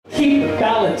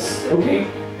balance, okay?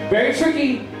 Very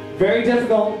tricky, very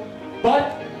difficult,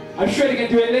 but I'm sure they can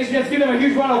do it. Ladies and gentlemen, give them a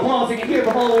huge round of applause. They can hear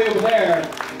them all the way over there.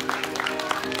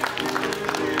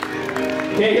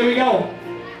 Okay, here we go.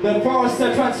 The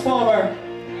Forester Transformer.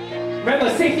 Remember,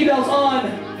 safety belts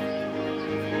on.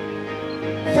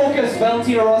 Focus,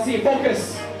 Valentino Rossi,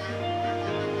 focus.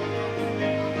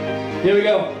 Here we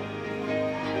go.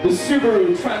 The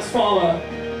Subaru Transformer.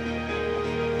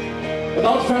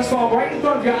 About to transform right in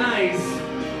front of your eyes.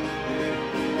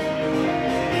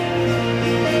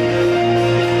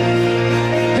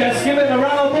 Just give it a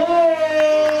round of applause.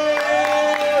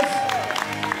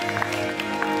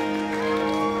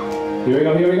 Here we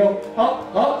go, here we go.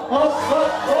 Up, up, up, up,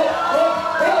 up, up.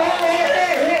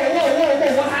 Whoa,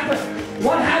 what happened?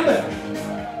 What happened?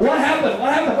 What happened?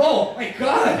 What happened? Oh my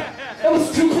God. That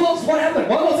was too close. What happened?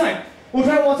 One more time. We'll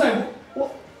try it one more time.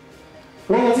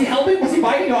 Well, was he helping? Was he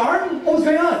biting your arm? What was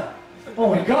going on? Oh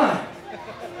my God.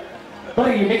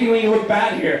 Buddy, you're making me look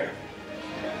bad here.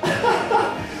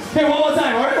 Okay, one more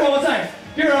time, alright? One more time.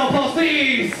 Give her an applause,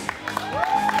 please.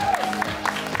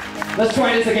 Let's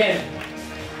try this again.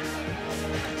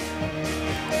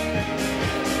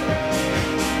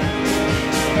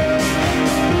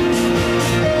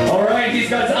 Alright, he's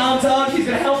got his arms out. He's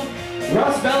going to help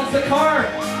Russ balance the car.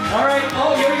 Alright,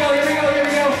 oh, here we go, here we go, here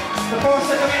we go. The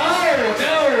Forester coming.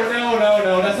 Oh,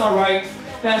 no, that's not right.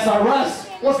 That's not Russ.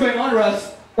 What's going on,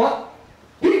 Russ? What?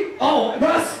 Oh,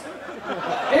 Russ!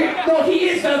 No, he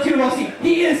is Valentino Rossi.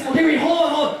 He is. Okay, wait,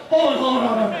 hold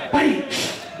on. Buddy,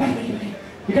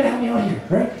 you gotta help me out here,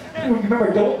 right?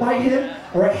 Remember, don't bite him,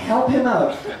 alright? Help him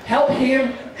out. Help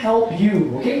him, help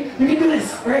you, okay? You can do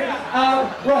this, right?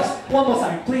 Russ, one more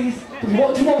time, please. Do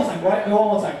one more time, right? One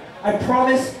more time. I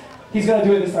promise he's gonna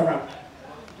do it this time around.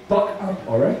 Buck up,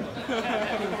 alright?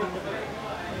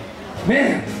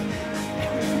 Man.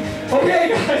 Okay,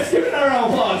 guys, give it a round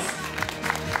of applause.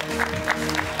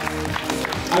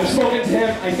 I've spoken to him.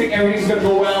 I think everything's gonna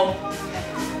go well.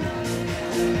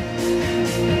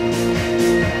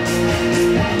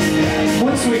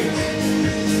 One sweet.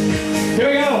 Here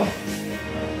we go.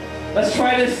 Let's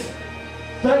try this.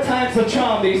 Third time's the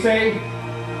charm, they say.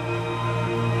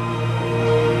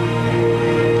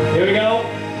 Here we go.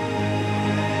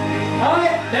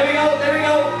 Alright, there we go, there we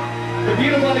go. The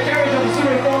beautiful undercarriage of the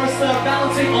Subaru Forester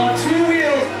balancing on two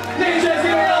wheels. Ladies and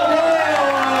gentlemen, here we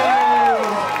go.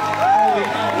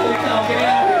 Holy cow, get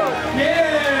out of here.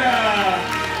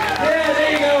 Yeah,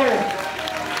 there you go.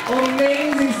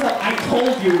 Amazing stuff. I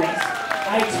told you, Russ.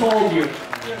 I told you.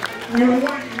 You were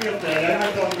winding me up there, and I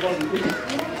thought it wasn't.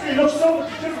 It looks so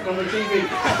much different on the TV.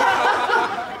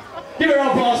 Give her an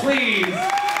applause, please.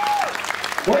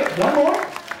 Wait, one more?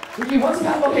 You want some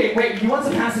passenger? Okay, wait. You want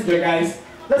some passenger, guys?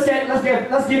 Let's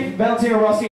give Valentino Rossi.